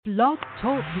Blog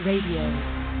Talk Radio.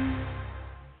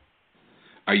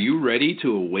 Are you ready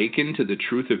to awaken to the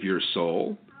truth of your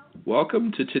soul?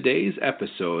 Welcome to today's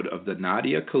episode of the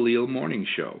Nadia Khalil Morning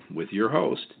Show with your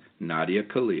host, Nadia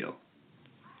Khalil.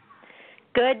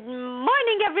 Good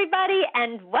morning, everybody,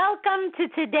 and welcome to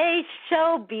today's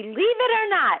show. Believe it or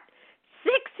not,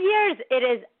 6 years, it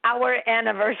is our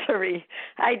anniversary.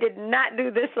 I did not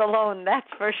do this alone, that's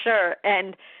for sure.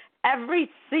 And every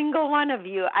single one of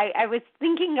you, I was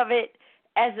thinking of it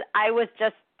as I was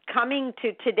just coming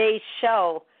to today's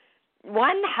show.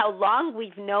 One, how long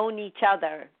we've known each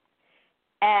other.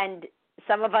 And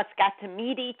some of us got to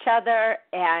meet each other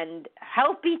and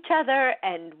help each other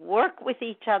and work with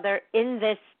each other in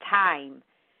this time.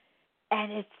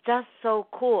 And it's just so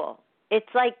cool. It's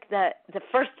like the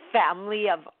first family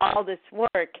of all this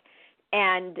work.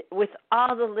 And with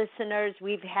all the listeners,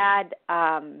 we've had,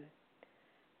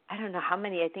 I don't know how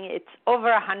many, I think it's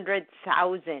over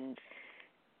 100,000.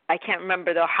 I can't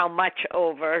remember, though, how much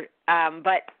over,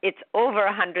 but it's over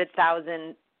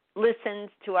 100,000 listens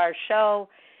to our show.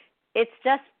 It's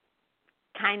just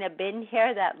kind of been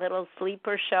here, that little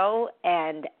sleeper show,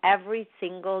 and every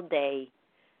single day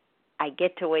I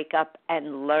get to wake up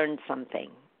and learn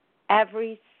something.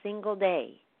 Every single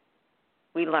day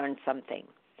we learn something.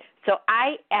 So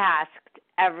I asked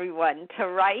everyone to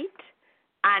write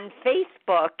on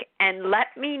Facebook and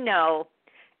let me know,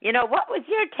 what was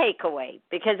your takeaway?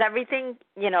 Because everything,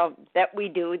 that we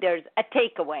do, there's a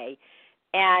takeaway.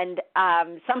 And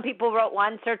some people wrote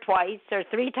once or twice or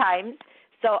three times.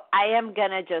 So I am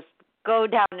going to just go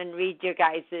down and read your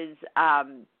guys'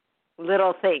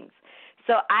 little things.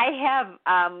 So I have,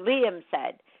 Liam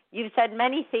said, you've said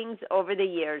many things over the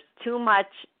years, too much,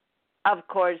 of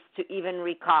course, to even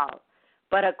recall.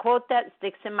 But a quote that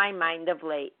sticks in my mind of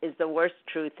late is the worst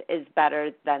truth is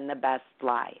better than the best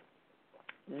lie.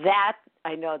 That,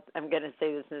 I know I'm going to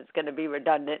say this and it's going to be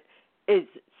redundant, is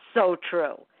so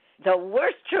true. The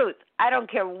worst truth, I don't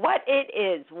care what it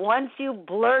is, once you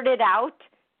blurt it out,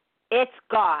 it's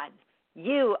gone.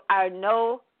 You are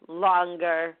no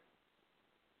longer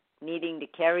needing to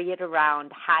carry it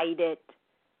around, hide it,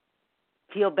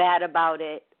 feel bad about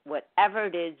it. Whatever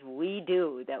it is we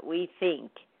do that we think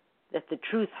that the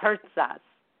truth hurts us,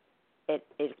 it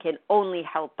can only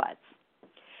help us.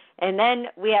 And then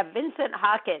we have Vincent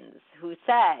Hawkins, who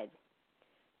said,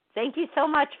 thank you so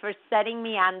much for setting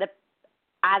me on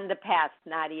the path,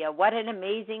 Nadia. What an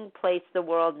amazing place the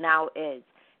world now is.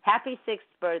 Happy 6th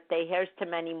birthday. Here's to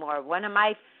many more. One of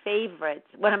my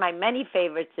many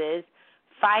favorites is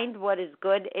find what is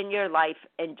good in your life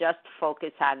and just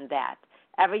focus on that.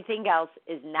 Everything else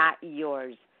is not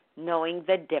yours. Knowing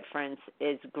the difference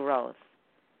is growth.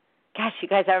 Gosh, you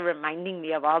guys are reminding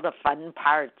me of all the fun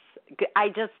parts. I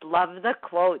just love the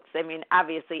quotes. I mean,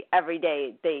 obviously, every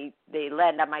day they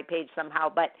land on my page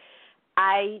somehow, but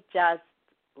I just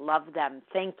love them.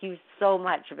 Thank you so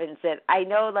much, Vincent. I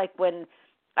know, like, when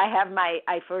I have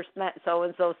I first met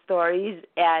so-and-so stories,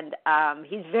 and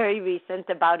he's very recent,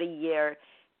 about a year,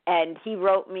 and he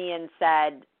wrote me and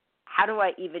said, how do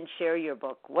I even share your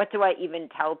book? What do I even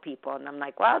tell people? And I'm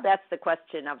like, well, that's the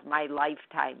question of my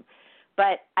lifetime.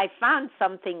 But I found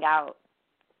something out.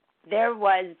 There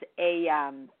was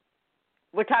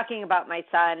we're talking about my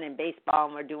son and baseball,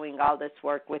 and we're doing all this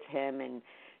work with him, and,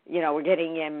 we're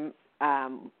getting him,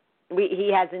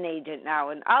 he has an agent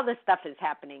now, and all this stuff is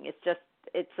happening.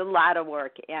 It's a lot of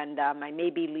work, and I may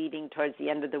be leaving towards the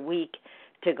end of the week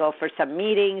to go for some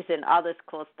meetings, and all this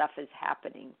cool stuff is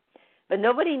happening. But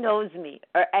nobody knows me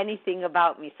or anything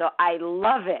about me, so I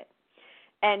love it.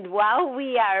 And while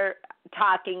we are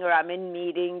talking or I'm in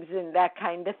meetings and that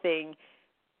kind of thing,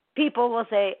 people will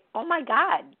say, oh, my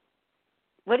God,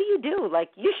 what do you do? Like,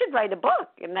 you should write a book.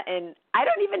 And I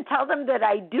don't even tell them that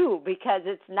I do, because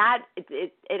it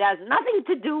has nothing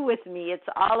to do with me. It's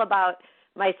all about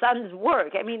my son's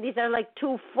work. I mean, these are like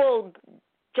two full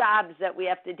jobs that we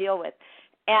have to deal with.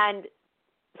 And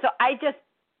so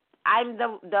I'm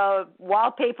the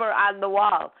wallpaper on the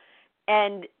wall.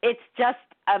 And it's just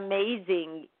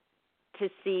amazing to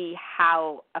see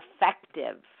how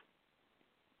effective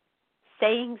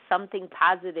saying something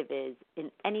positive is in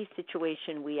any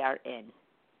situation we are in.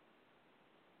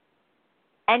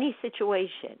 Any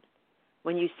situation.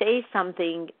 When you say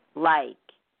something like,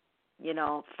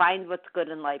 find what's good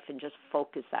in life and just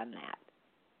focus on that.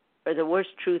 Or the worst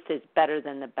truth is better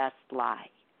than the best lie.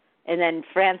 And then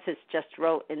Francis just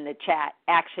wrote in the chat,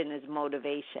 action is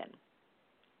motivation.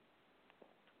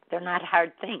 They're not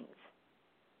hard things.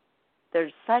 They're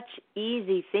such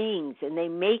easy things, and they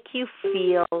make you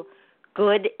feel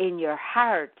good in your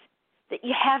heart that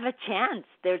you have a chance.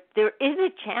 There is a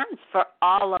chance for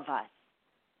all of us.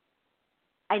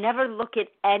 I never look at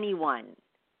anyone,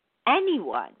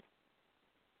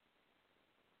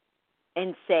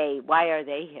 and say, why are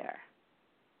they here?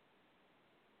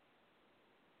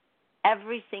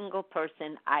 Every single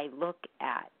person I look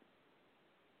at,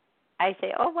 I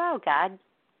say, oh, wow, God.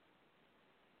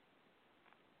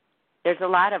 There's a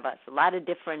lot of us, a lot of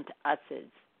different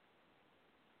us's.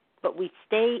 But we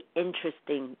stay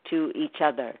interesting to each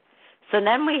other. So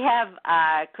then we have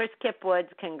Chris Kipwoods,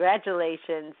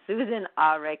 congratulations. Susan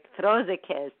Ulrich throws a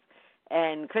kiss.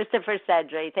 And Christopher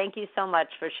Cedre, thank you so much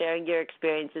for sharing your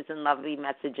experiences and lovely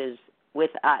messages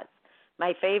with us.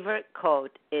 My favorite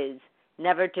quote is,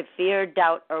 never to fear,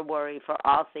 doubt, or worry, for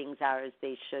all things are as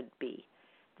they should be.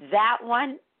 That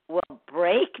one will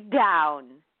break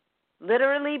down,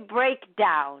 literally break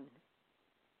down.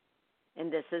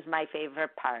 And this is my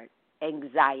favorite part,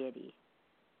 anxiety.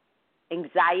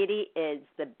 Anxiety is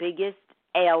the biggest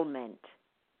ailment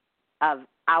of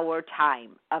our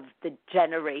time, of the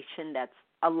generation that's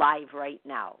alive right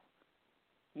now.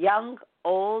 Young,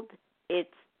 old, it's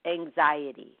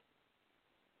anxiety.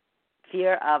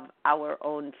 Fear of our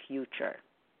own future.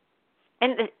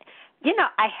 And,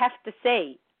 I have to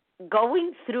say,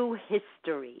 going through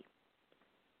history,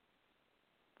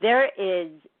 there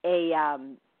is a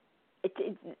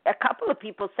couple of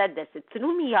people said this. It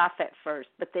threw me off at first,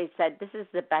 but they said this is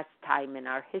the best time in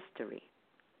our history.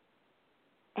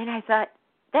 And I thought,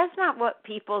 that's not what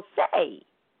people say.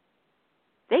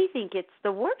 They think it's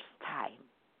the worst time.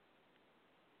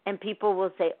 And people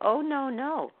will say, oh,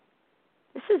 no.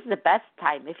 This is the best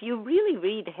time. If you really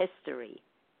read history,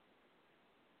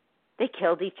 they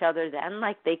killed each other then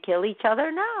like they kill each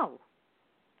other now.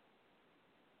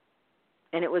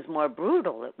 And it was more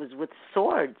brutal. It was with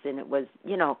swords, and it was,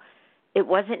 it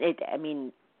wasn't,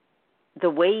 the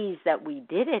ways that we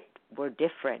did it were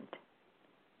different.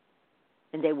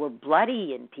 And they were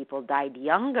bloody, and people died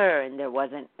younger, and there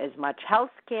wasn't as much health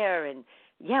care. And,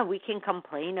 we can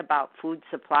complain about food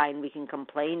supply, and we can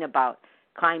complain about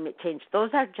climate change. Those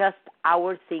are just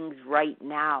our things right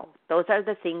now. Those are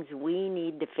the things we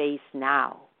need to face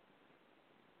now.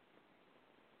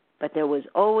 But there was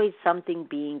always something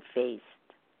being faced.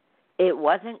 It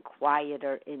wasn't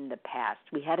quieter in the past.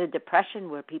 We had a depression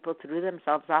where people threw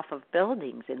themselves off of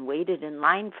buildings and waited in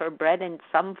line for bread and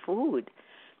some food.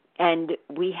 And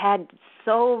we had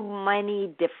so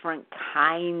many different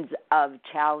kinds of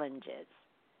challenges.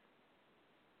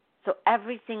 So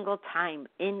every single time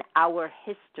in our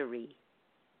history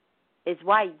is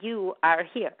why you are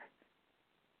here.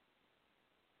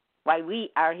 Why we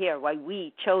are here, why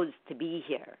we chose to be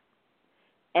here.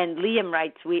 And Liam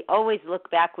writes, we always look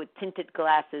back with tinted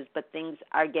glasses, but things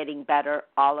are getting better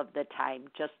all of the time.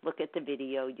 Just look at the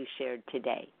video you shared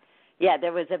today. Yeah,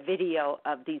 there was a video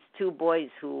of these two boys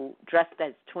who dressed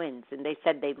as twins, and they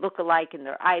said they look alike and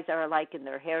their eyes are alike and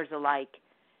their hair's alike,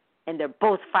 and they're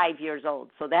both 5 years old,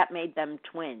 so that made them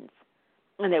twins.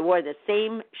 And they wore the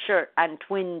same shirt on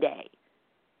Twin Day.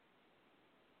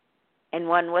 And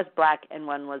one was black and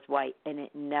one was white, and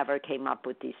it never came up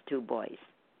with these two boys.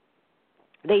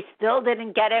 They still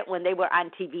didn't get it when they were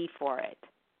on TV for it.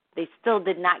 They still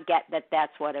did not get that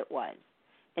that's what it was.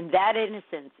 And that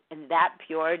innocence and that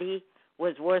purity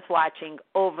was worth watching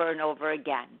over and over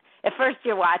again. At first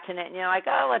you're watching it and you're like,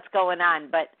 oh, what's going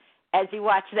on? But as you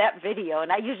watch that video,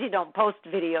 and I usually don't post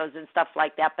videos and stuff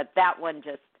like that, but that one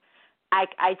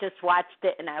I just watched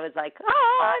it and I was like,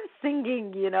 oh, I'm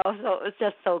singing, so it was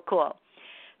just so cool.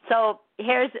 So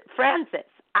here's Francis.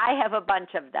 I have a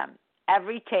bunch of them.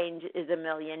 Every change is a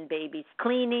million babies.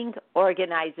 Cleaning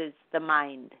organizes the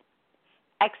mind.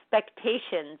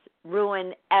 Expectations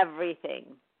ruin everything.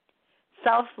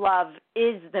 Self-love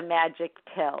is the magic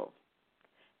pill.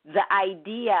 The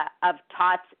idea of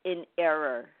thoughts in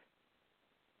error.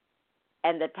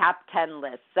 And the top 10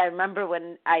 lists. I remember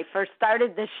when I first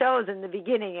started the shows in the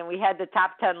beginning and we had the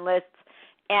top 10 lists.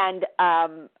 And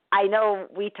I know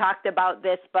we talked about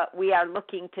this, but we are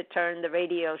looking to turn the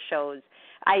radio shows.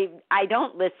 I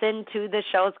don't listen to the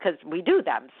shows because we do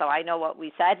them, so I know what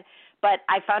we said. But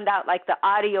I found out like the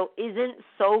audio isn't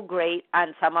so great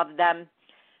on some of them.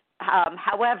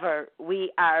 However,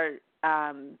 we are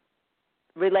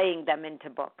relaying them into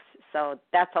books. So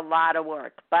that's a lot of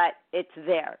work, but it's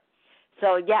there.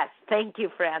 So, yes, thank you,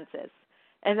 Francis.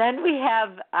 And then we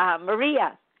have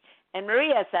Maria. And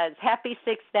Maria says, happy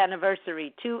 6th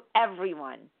anniversary to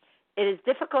everyone. It is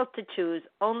difficult to choose.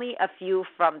 Only a few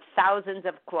from thousands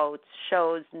of quotes,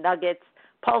 shows, nuggets,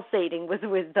 pulsating with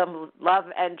wisdom, love,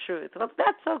 and truth. Well,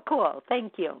 that's so cool.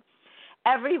 Thank you.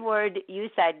 Every word you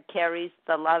said carries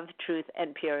the love, truth,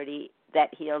 and purity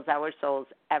that heals our souls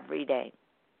every day.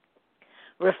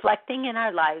 Reflecting in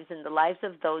our lives and the lives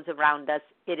of those around us,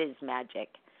 it is magic.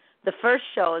 The first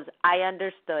shows I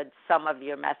understood some of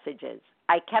your messages.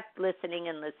 I kept listening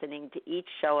and listening to each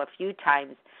show a few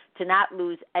times to not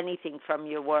lose anything from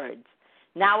your words.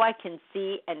 Now I can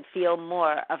see and feel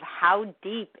more of how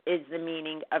deep is the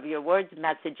meaning of your words,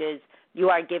 messages you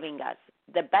are giving us,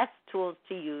 the best tools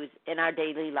to use in our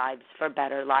daily lives for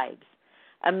better lives.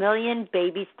 A million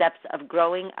baby steps of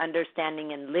growing,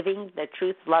 understanding, and living the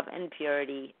truth, love, and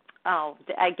purity. Oh,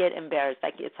 I get embarrassed.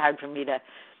 It's hard for me to,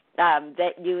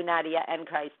 that you, Nadia, and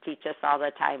Christ teach us all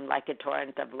the time like a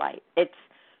torrent of light.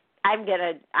 I'm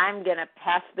gonna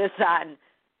pass this on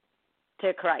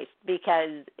to Christ,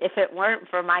 because if it weren't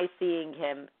for my seeing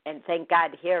him and thank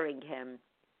God hearing him,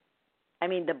 I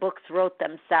mean, the books wrote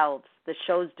themselves. The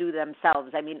shows do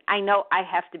themselves. I mean, I know I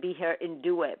have to be here and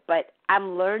do it, but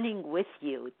I'm learning with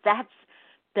you. That's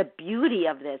the beauty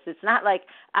of this. It's not like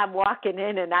I'm walking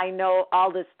in and I know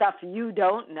all the stuff you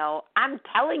don't know. I'm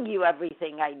telling you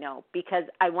everything I know because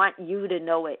I want you to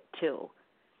know it too.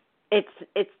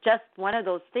 It's just one of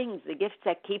those things, the gifts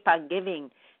that keep on giving,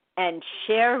 and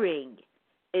sharing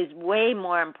is way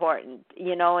more important,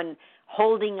 and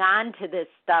holding on to this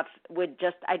stuff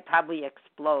I'd probably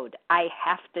explode. I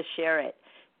have to share it,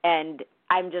 and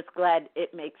I'm just glad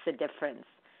it makes a difference.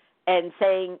 And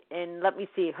let me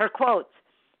see, her quotes,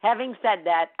 having said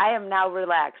that, I am now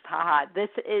relaxed. This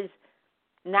is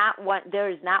not one, there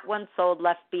is not one soul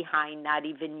left behind, not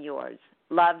even yours.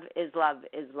 Love is love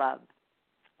is love.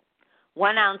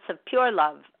 1 ounce of pure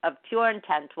love, of pure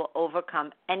intent, will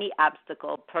overcome any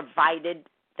obstacle, provided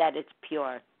that it's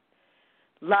pure.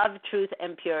 Love, truth,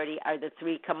 and purity are the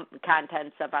 3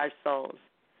 contents of our souls.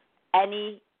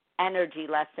 Any energy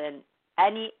less than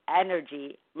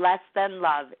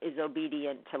love is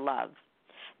obedient to love.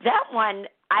 That one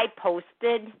I post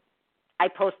it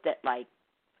like,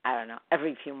 I don't know,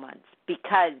 every few months,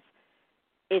 because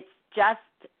it's just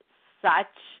such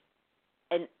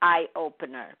an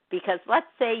eye-opener. Because let's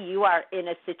say you are in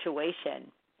a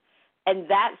situation, and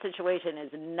that situation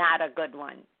is not a good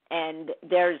one, and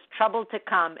there's trouble to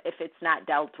come if it's not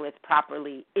dealt with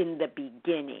properly in the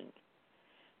beginning.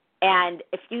 And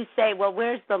if you say, well,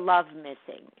 where's the love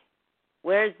missing?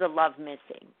 Where's the love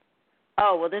missing?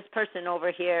 Oh, well, this person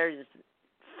over here is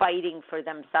fighting for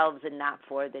themselves and not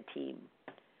for the team,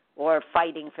 or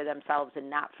fighting for themselves and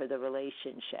not for the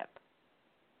relationship.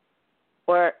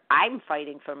 Or I'm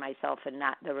fighting for myself and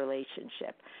not the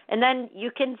relationship. And then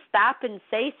you can stop and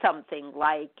say something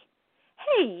like,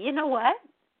 hey, you know what?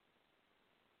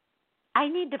 I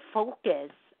need to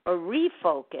focus or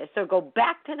refocus or go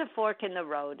back to the fork in the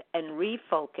road and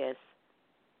refocus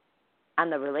on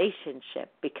the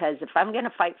relationship. Because if I'm going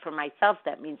to fight for myself,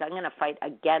 that means I'm going to fight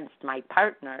against my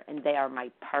partner, and they are my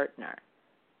partner.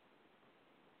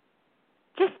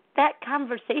 Just that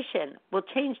conversation will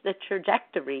change the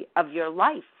trajectory of your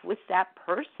life with that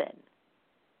person.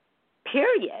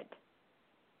 Period.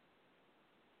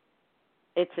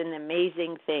 It's an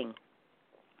amazing thing.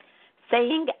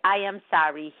 Saying I am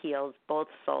sorry heals both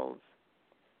souls.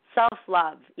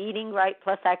 Self-love, eating right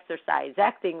plus exercise,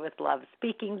 acting with love,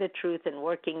 speaking the truth, and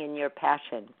working in your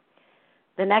passion.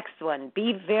 The next one,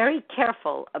 be very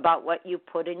careful about what you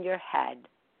put in your head,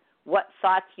 what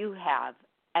thoughts you have,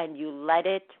 and you let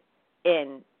it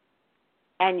in,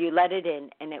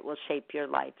 and it will shape your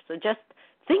life. So just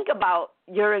think about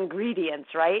your ingredients,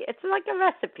 right? It's like a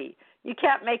recipe. You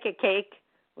can't make a cake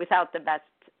without the best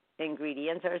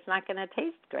ingredients, or it's not going to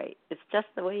taste great. It's just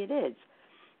the way it is.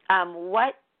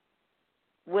 What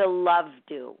will love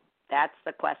do? That's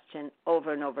the question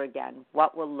over and over again.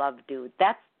 What will love do?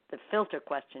 That's the filter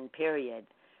question, period.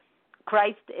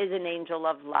 Christ is an angel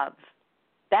of love.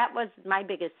 That was my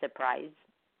biggest surprise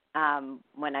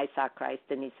when I saw Christ,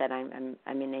 and he said, I'm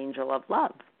an angel of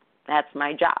love. That's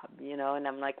my job, and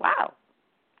I'm like, wow,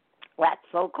 that's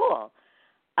so cool.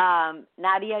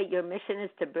 Nadia, your mission is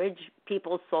to bridge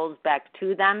people's souls back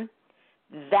to them.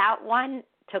 That one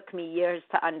took me years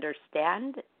to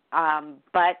understand,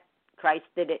 but Christ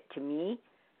did it to me,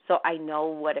 so I know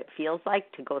what it feels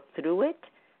like to go through it.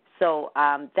 So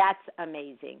that's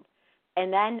amazing.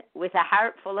 And then with a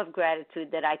heart full of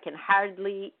gratitude that I can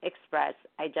hardly express,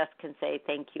 I just can say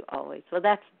thank you always. Well,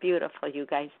 that's beautiful, you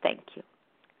guys. Thank you.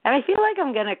 And I feel like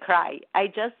I'm going to cry. I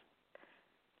just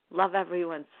love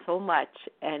everyone so much,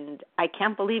 and I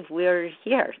can't believe we're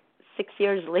here 6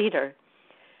 years later.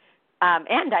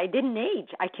 And I didn't age.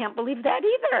 I can't believe that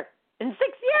either. In 6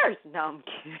 years. No, I'm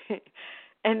kidding.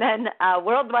 And then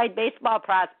worldwide baseball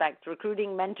prospect,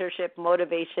 recruiting, mentorship,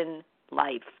 motivation,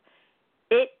 life.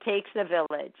 It takes a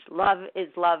village. Love is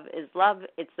love is love.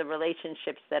 It's the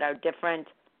relationships that are different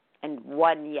and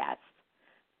one yes.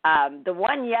 The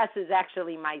one yes is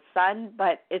actually my son,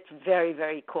 but it's very,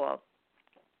 very cool.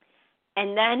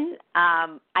 And then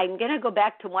I'm going to go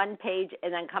back to one page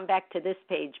and then come back to this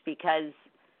page because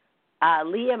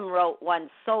Liam wrote one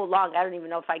so long, I don't even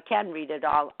know if I can read it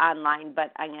all online,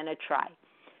 but I'm going to try.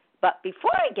 But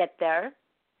before I get there,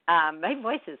 my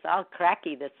voice is all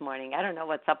cracky this morning. I don't know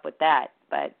what's up with that,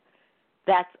 but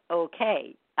that's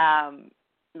okay.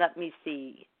 Let me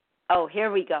see. Oh,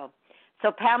 here we go.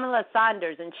 So Pamela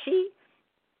Saunders, and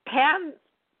Pam,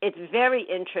 it's very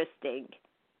interesting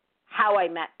how I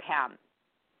met Pam.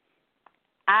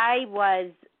 I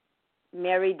was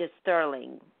married to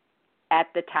Sterling at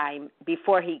the time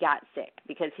before he got sick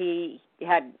because he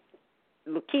had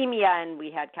leukemia and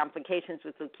we had complications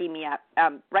with leukemia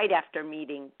right after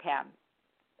meeting Pam.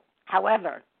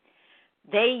 However,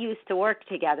 they used to work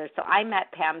together, so I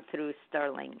met Pam through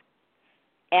Sterling.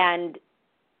 And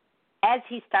as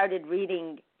he started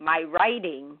reading my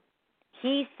writing,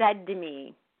 he said to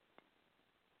me,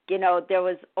 you know, there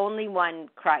was only one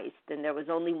Christ and there was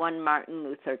only one Martin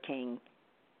Luther King.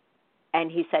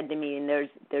 And he said to me, and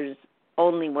there's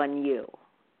only one you.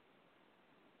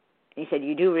 And he said,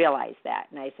 you do realize that?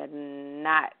 And I said,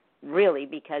 not really,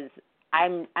 because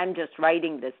I'm just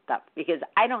writing this stuff because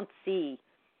I don't see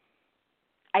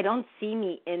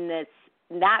me in this,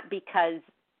 not because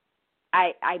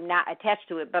I'm not attached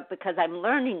to it, but because I'm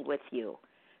learning with you.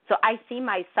 So I see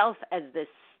myself as this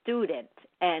student,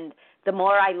 and the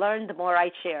more I learn, the more I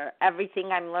share.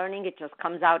 Everything I'm learning, it just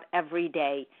comes out every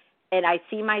day, and I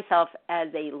see myself as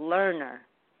a learner.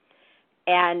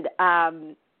 And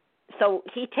so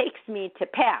he takes me to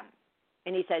Pam,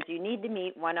 and he says, you need to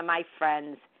meet one of my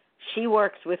friends. She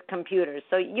works with computers.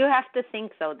 So you have to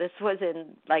think, though, this was in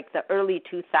like the early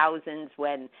 2000s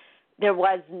when there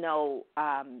was no,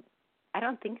 I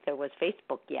don't think there was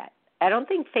Facebook yet. I don't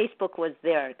think Facebook was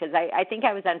there because I think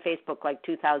I was on Facebook like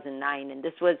 2009, and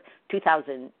this was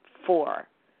 2004.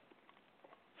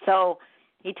 So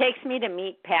he takes me to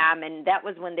meet Pam, and that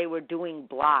was when they were doing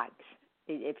blogs,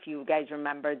 if you guys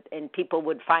remember, and people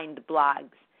would find blogs.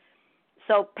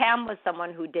 So Pam was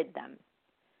someone who did them.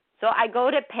 So I go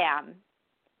to Pam,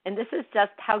 and this is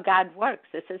just how God works.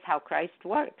 This is how Christ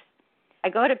works. I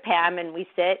go to Pam, and we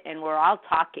sit, and we're all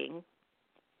talking.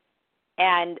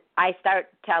 And I start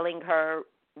telling her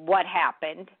what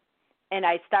happened, and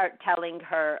I start telling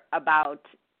her about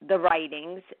the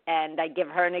writings, and I give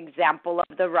her an example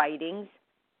of the writings,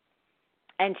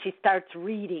 and she starts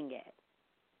reading it.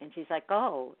 And she's like,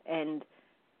 oh. And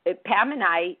Pam and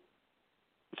I,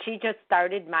 she just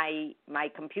started my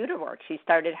computer work. She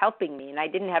started helping me, and I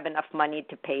didn't have enough money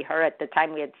to pay her. At the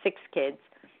time, we had 6 kids,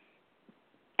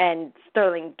 and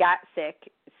Sterling got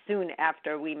sick soon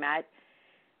after we met.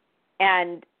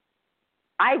 And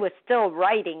I was still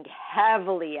writing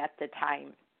heavily at the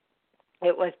time.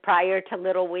 It was prior to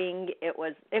Little Wing.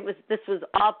 This was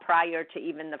all prior to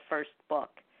even the first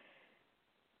book.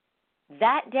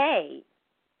 That day,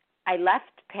 we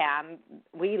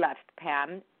left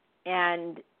Pam,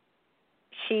 and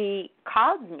she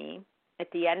called me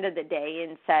at the end of the day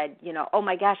and said, you know, oh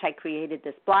my gosh, I created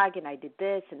this blog and I did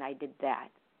this and I did that.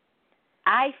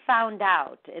 I found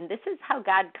out, and this is how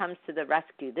God comes to the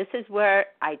rescue. This is where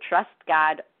I trust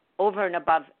God over and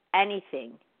above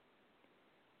anything,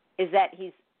 is that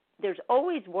there's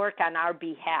always work on our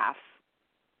behalf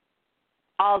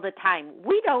all the time.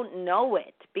 We don't know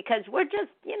it because we're just,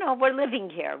 we're living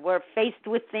here. We're faced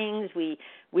with things. We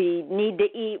need to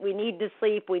eat. We need to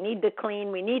sleep. We need to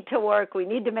clean. We need to work. We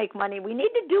need to make money. We need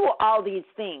to do all these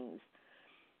things.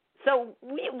 So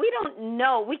we don't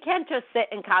know. We can't just sit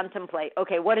and contemplate,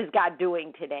 okay, what is God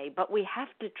doing today? But we have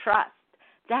to trust.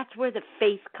 That's where the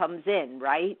faith comes in,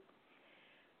 right?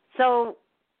 So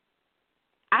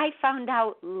I found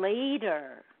out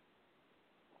later,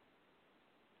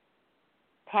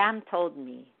 Pam told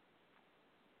me,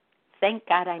 thank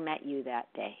God I met you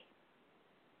that day.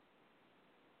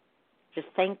 Just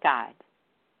thank God.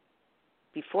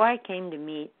 Before I came to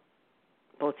meet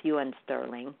both you and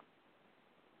Sterling,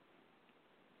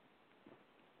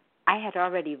 I had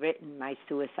already written my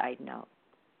suicide note.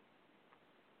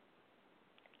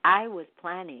 I was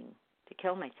planning to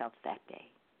kill myself that day.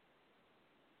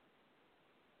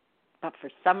 But for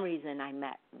some reason, I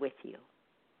met with you.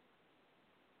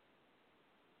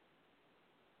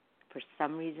 For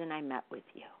some reason, I met with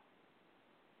you.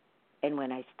 And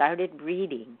when I started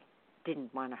reading,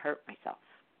 didn't want to hurt myself.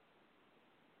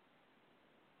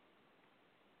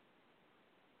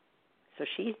 So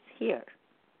she's here,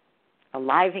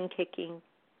 alive and kicking,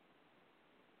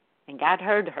 And God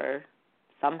heard her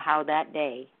somehow that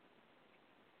day.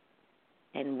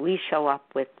 And we show up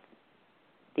with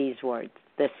these words,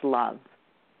 this love.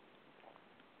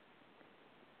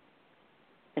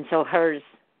 And so hers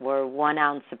were 1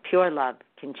 ounce of pure love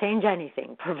can change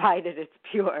anything, provided it's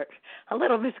pure. A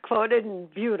little misquoted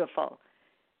and beautiful.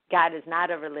 God is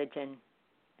not a religion,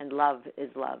 and love is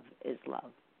love is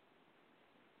love.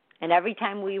 And every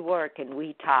time we work and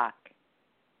we talk,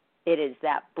 it is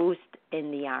that boost in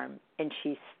the arm. And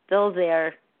she's still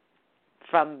there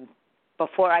from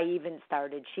before I even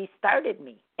started. She started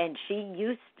me, and she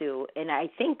used to, and I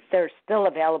think they're still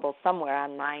available somewhere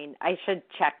online. I should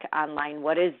check online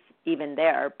what is even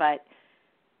there, but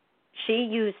she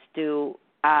used to,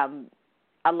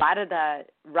 a lot of the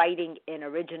writing in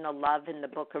Original Love, in the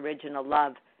book Original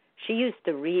Love, she used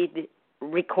to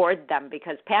record them,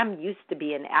 because Pam used to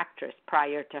be an actress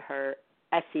prior to her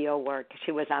SEO work.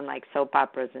 She was on like soap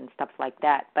operas and stuff like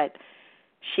that, but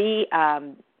she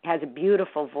has a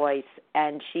beautiful voice,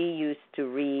 and she used to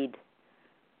read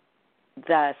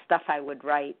the stuff I would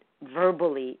write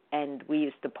verbally, and we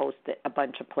used to post it a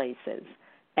bunch of places,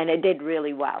 and it did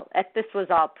really well. This was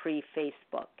all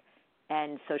pre-Facebook,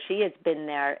 and so she has been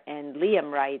there, and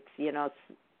Liam writes,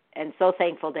 and so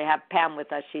thankful to have Pam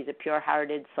with us. She's a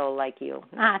pure-hearted soul like you.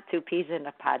 2 peas in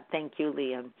a pod. Thank you,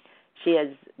 Liam. She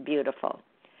is beautiful.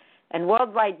 And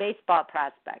Worldwide Baseball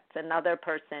Prospects, another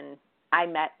person I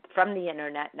met from the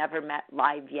internet, never met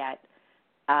live yet.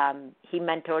 He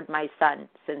mentored my son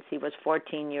since he was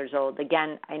 14 years old.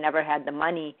 Again, I never had the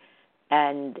money,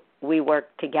 and we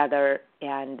worked together,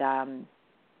 and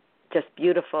just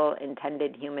beautiful,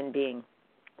 intended human being,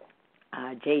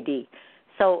 JD.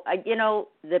 So,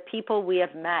 the people we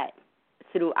have met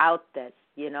throughout this,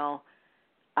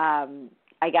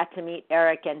 I got to meet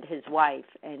Eric and his wife,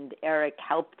 and Eric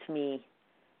helped me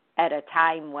at a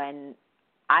time when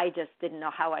I just didn't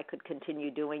know how I could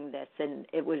continue doing this, and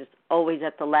it was always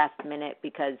at the last minute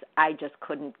because I just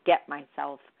couldn't get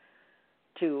myself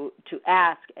to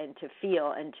ask and to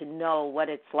feel and to know what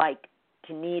it's like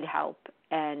to need help.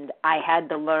 And I had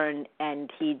to learn,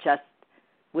 and he just,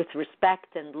 with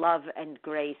respect and love and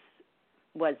grace,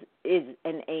 is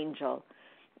an angel.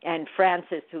 And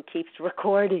Francis, who keeps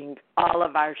recording all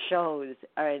of our shows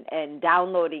and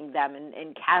downloading them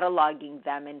and cataloging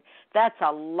them, and that's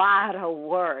a lot of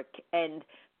work. And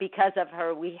because of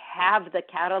her, we have the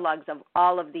catalogs of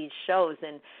all of these shows.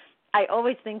 And I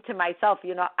always think to myself,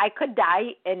 I could die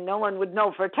and no one would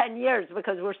know for 10 years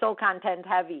because we're so content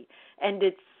heavy. And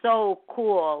it's so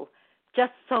cool,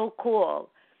 just so cool.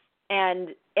 And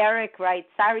Eric writes,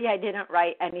 sorry I didn't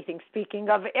write anything. Speaking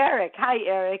of Eric, hi,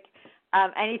 Eric.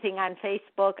 Anything on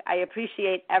Facebook. I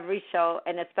appreciate every show,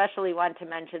 and especially want to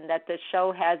mention that the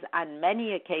show has on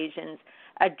many occasions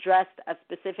addressed a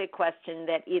specific question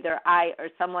that either I or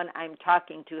someone I'm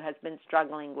talking to has been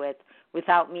struggling with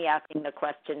without me asking the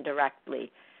question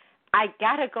directly. I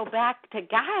got to go back to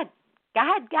God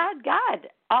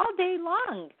all day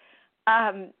long.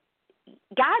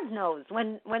 God knows.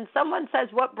 When someone says,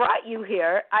 what brought you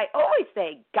here, I always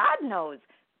say, God knows.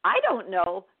 I don't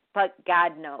know, but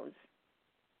God knows.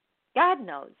 God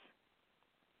knows.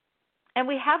 And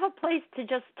we have a place to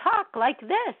just talk like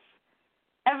this.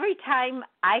 Every time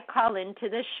I call into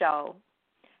the show,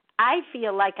 I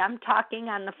feel like I'm talking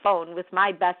on the phone with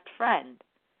my best friend.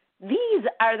 These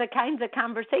are the kinds of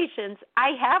conversations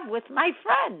I have with my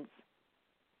friends.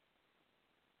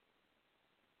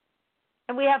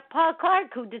 And we have Paul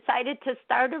Clark, who decided to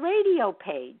start a radio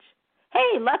page.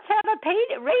 Hey, let's have a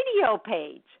paid radio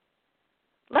page.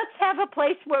 Let's have a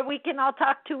place where we can all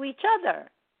talk to each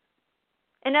other.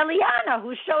 And Eliana,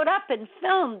 who showed up and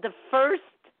filmed the first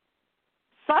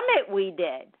summit we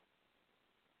did,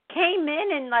 came in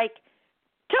and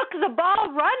took the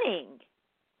ball running.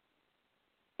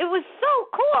 It was so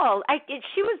cool.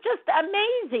 She was just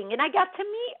amazing, and I got to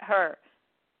meet her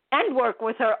and work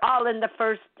with her all in the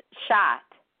first shot.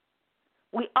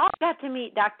 We all got to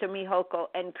meet Dr. Mihoko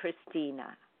and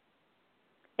Christina.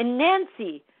 And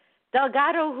Nancy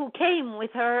Delgado, who came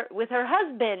with her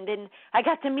husband, and I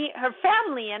got to meet her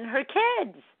family and her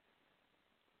kids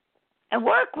and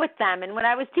work with them. And when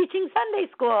I was teaching Sunday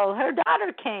school, her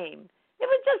daughter came. It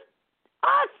was just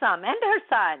awesome, and her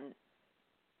son.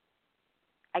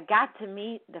 I got to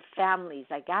meet the families.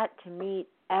 I got to meet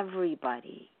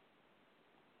everybody.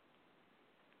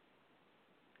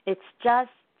 It's just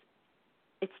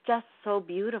so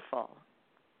beautiful.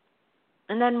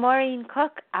 And then Maureen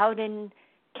Cook out in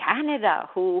Canada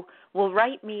who will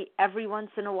write me every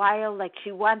once in a while like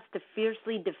she wants to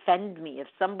fiercely defend me. If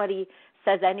somebody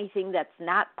says anything that's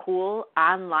not cool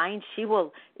online, she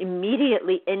will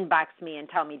immediately inbox me and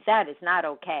tell me that is not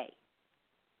okay.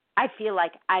 I feel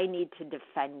like I need to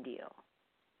defend you.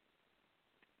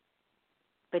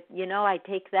 But, I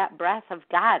take that breath of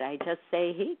God. I just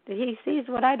say, he sees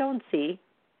what I don't see.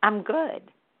 I'm good.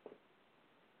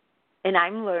 And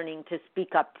I'm learning to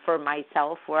speak up for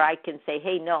myself where I can say,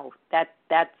 hey, no, that's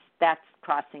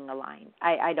crossing a line.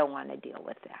 I don't want to deal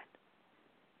with that.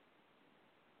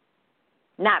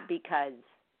 Not because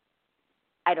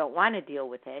I don't want to deal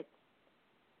with it,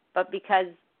 but because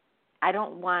I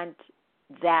don't want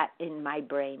that in my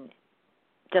brain.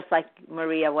 Just like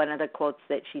Maria, one of the quotes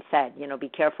that she said, be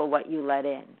careful what you let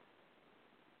in.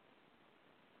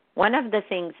 One of the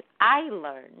things I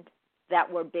learned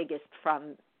that were biggest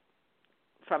from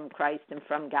Christ and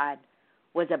from God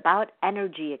was about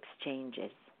energy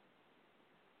exchanges.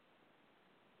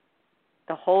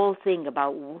 The whole thing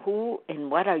about who and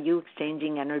what are you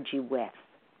exchanging energy with.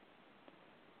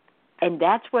 And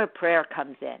that's where prayer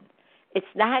comes in. It's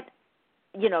not,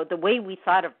 the way we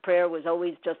thought of prayer was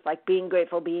always just like being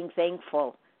grateful, being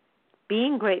thankful.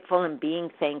 Being grateful and being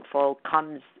thankful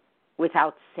comes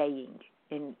without saying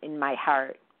in my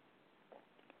heart.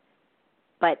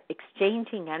 But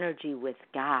exchanging energy with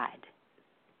God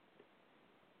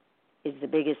is the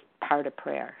biggest part of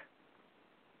prayer.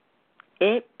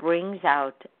 It brings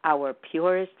out our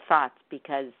purest thoughts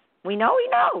because we know He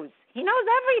knows. He knows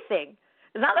everything.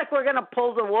 It's not like we're going to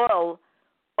pull the wool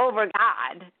over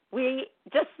God. We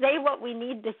just say what we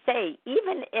need to say,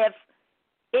 even if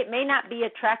it may not be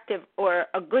attractive or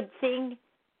a good thing,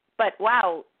 but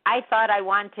wow, I thought I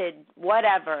wanted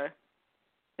whatever,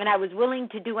 and I was willing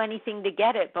to do anything to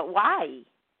get it, but why?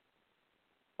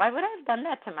 Why would I have done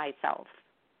that to myself?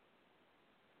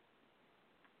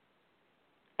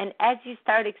 And as you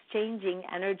start exchanging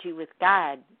energy with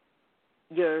God,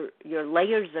 your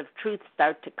layers of truth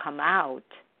start to come out.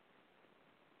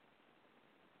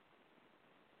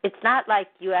 It's not like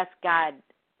you ask God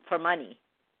for money.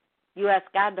 You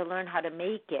ask God to learn how to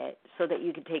make it so that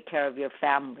you can take care of your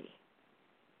family.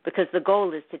 Because the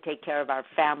goal is to take care of our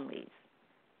families.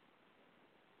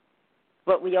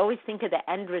 But we always think of the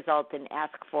end result and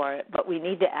ask for it, but we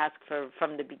need to ask for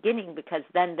from the beginning because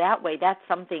then that way that's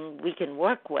something we can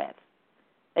work with.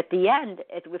 At the end,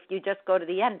 if you just go to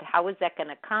the end, how is that going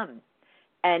to come?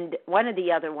 And one of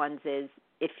the other ones is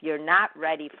if you're not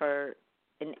ready for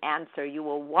an answer, you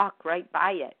will walk right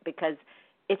by it because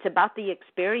it's about the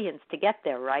experience to get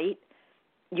there, right?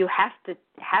 You have to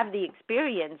have the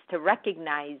experience to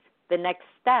recognize the next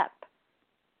step.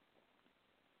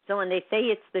 So when they say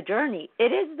it's the journey,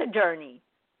 it is the journey.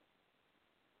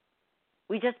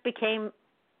 We just became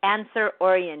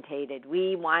answer-orientated.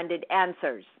 We wanted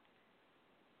answers.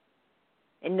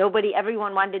 And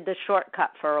everyone wanted the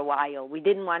shortcut for a while. We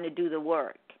didn't want to do the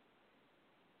work.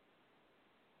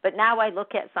 But now I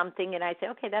look at something and I say,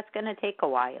 okay, that's going to take a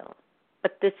while.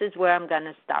 But this is where I'm going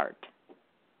to start.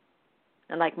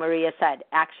 And like Maria said,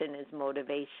 action is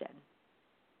motivation.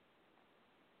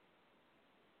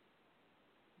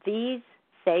 These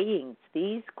sayings,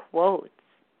 these quotes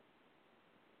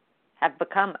have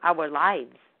become our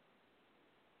lives.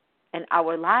 And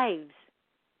our lives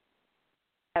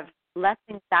have less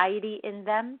anxiety in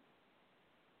them,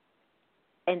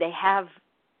 and they have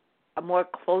a more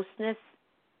closeness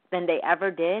than they ever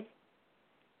did.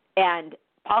 And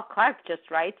Paul Clark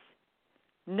just writes,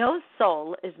 no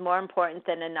soul is more important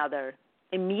than another.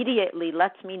 Immediately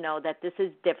lets me know that this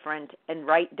is different and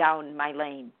right down my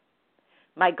lane.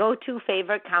 My go-to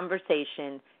favorite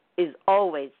conversation is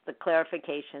always the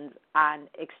clarifications on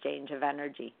exchange of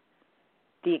energy.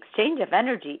 The exchange of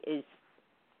energy is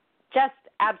just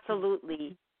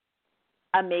absolutely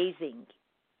amazing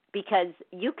because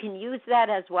you can use that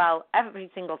as well.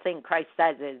 Every single thing Christ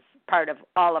says is part of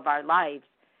all of our lives.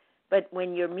 But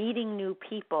when you're meeting new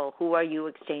people, who are you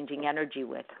exchanging energy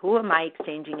with? Who am I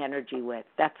exchanging energy with?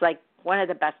 That's like one of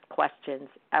the best questions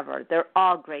ever. They're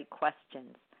all great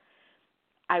questions.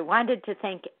 I wanted to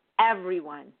thank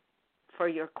everyone for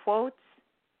your quotes.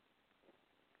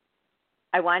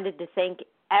 I wanted to thank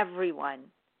everyone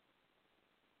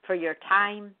for your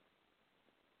time.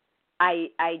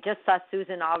 I just saw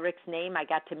Susan Ulrich's name. I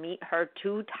got to meet her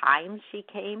 2 times she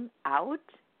came out,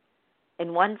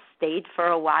 and once stayed for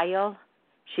a while.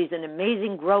 She's an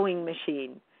amazing growing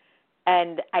machine.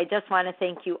 And I just want to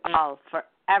thank you all for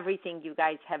everything you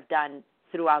guys have done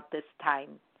throughout this time.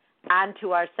 On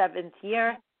to our 7th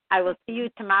year. I will see you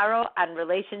tomorrow on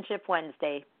Relationship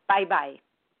Wednesday. Bye-bye.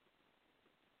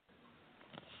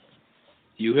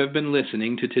 You have been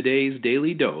listening to today's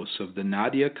daily dose of the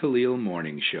Nadia Khalil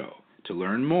Morning Show. To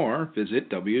learn more,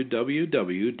 visit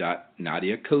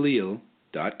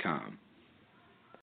www.nadiakhalil.com.